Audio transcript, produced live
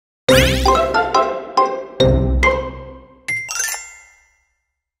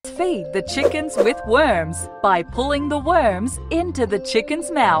tag the chickens with worms by pulling the worms into the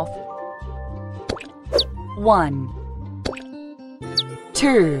chicken's mouth. 1,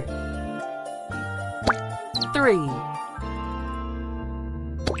 2, 3,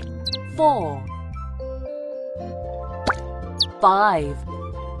 4, 5,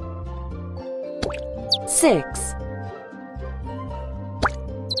 6,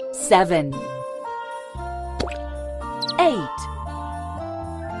 7, 8.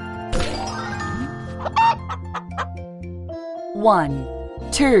 1,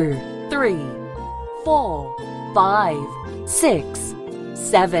 2, 3, 4, 5, 6,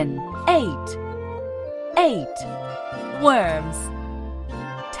 7, 8. 8 worms.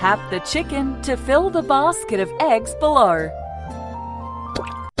 Tap the chicken to fill the basket of eggs below.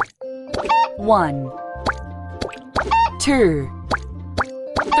 1, 2,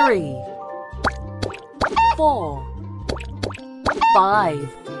 3, 4,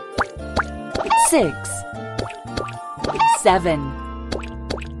 5, 6, 7,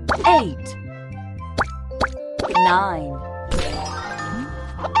 8, 9.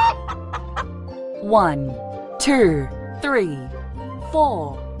 1, 2, 3,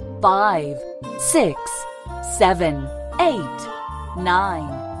 4, 5, 6, 7, 8,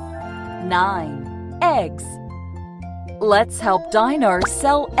 9. 9 eggs. Let's help Dino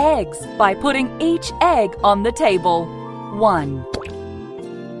sell eggs by putting each egg on the table. 1,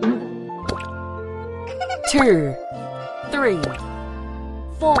 2, 3,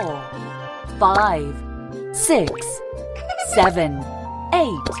 4, 5, 6, 7,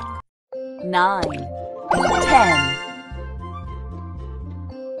 8, 9, 10.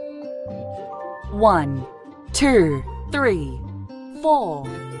 1, 2, 3, 4,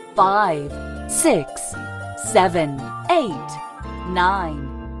 5, 6, 7, 8,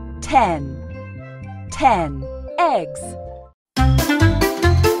 9, 10. 10 eggs.